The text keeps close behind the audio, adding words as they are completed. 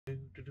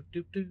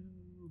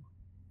Do-do-do.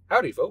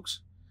 Howdy, folks.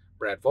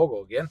 Brad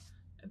Vogel again,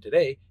 and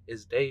today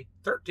is day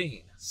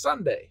 13,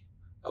 Sunday,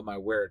 of my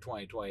WERA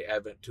 2020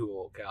 Advent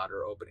Tool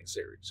Calendar opening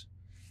series.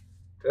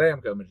 Today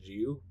I'm coming to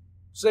you,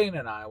 staying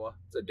in Iowa.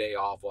 It's a day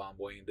off while I'm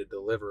waiting to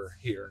deliver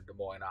here in Des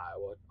Moines,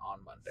 Iowa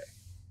on Monday.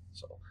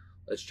 So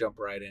let's jump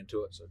right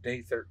into it. So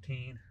day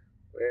 13,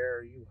 where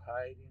are you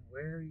hiding?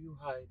 Where are you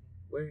hiding?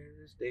 Where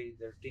is day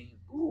 13?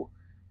 Ooh,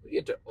 we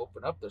get to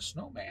open up the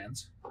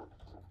snowman's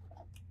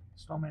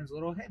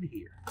little head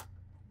here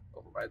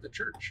over by the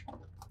church.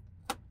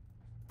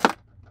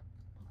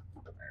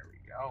 There we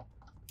go.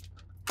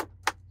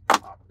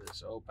 Pop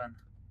this open.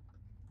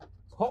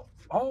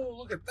 Oh,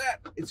 look at that.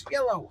 It's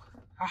yellow.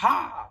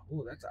 Ha!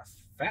 Ooh, that's a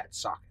fat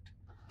socket.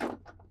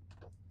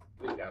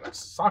 We got a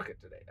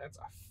socket today. That's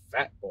a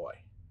fat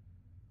boy.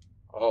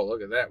 Oh,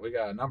 look at that. We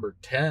got a number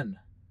 10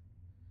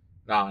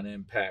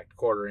 non-impact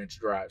quarter-inch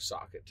drive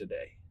socket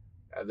today.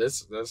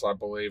 This I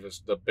believe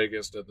is the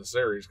biggest in the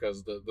series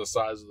because the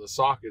size of the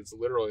socket's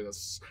literally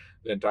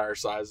the entire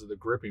size of the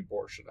gripping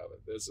portion of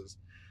it. This is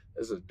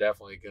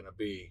definitely going to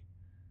be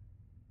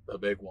the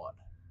big one.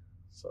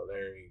 So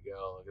there you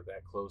go. Look at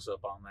that close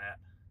up on that.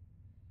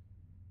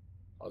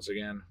 Once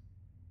again,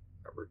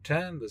 number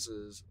 10. This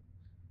is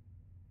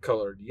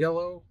colored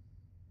yellow,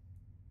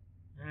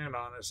 and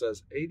on it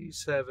says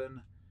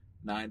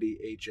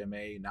 8790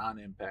 HMA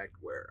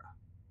non-impact WERA.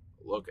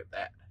 Look at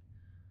that.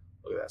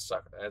 Look at that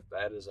socket.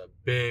 That is a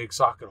big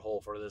socket hole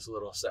for this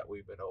little set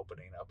we've been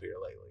opening up here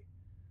lately.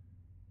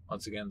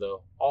 Once again,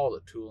 though, all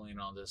the tooling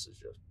on this is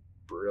just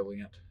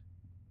brilliant.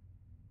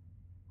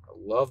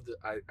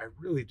 I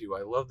really do.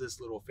 I love this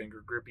little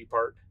finger grippy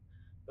part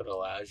that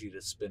allows you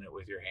to spin it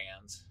with your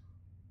hands.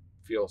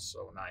 Feels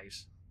so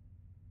nice.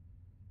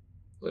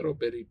 Little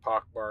bitty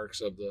pock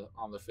marks on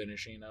the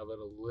finishing of it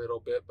a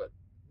little bit, but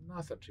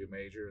nothing too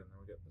major. And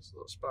then we got this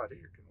little spot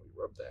here. Can we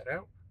rub that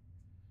out?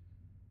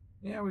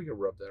 Yeah, we can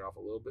rub that off a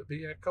little bit. But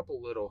yeah, a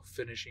couple little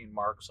finishing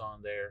marks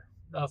on there.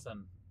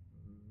 Nothing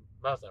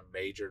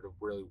major to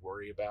really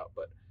worry about,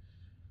 but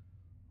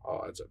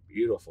oh, it's a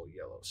beautiful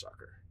yellow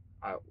sucker.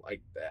 I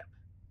like that.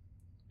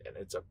 And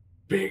it's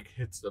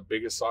the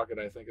biggest socket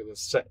I think of the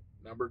set,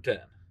 number 10.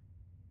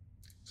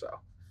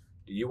 So,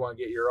 do you want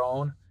to get your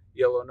own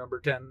yellow number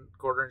 10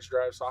 quarter-inch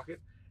drive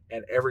socket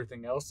and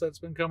everything else that's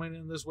been coming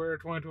in this WERA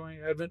 2020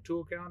 Advent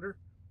Tool Calendar?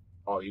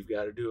 All you've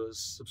got to do is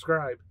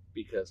subscribe,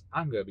 because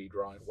I'm going to be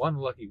drawing one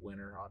lucky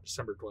winner on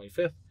December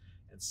 25th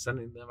and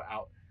sending them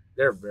out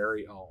their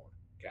very own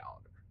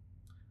calendar.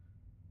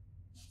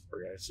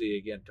 We're going to see you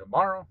again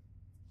tomorrow.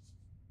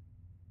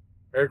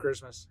 Merry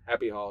Christmas,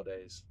 Happy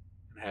Holidays,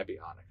 and Happy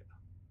Hanukkah.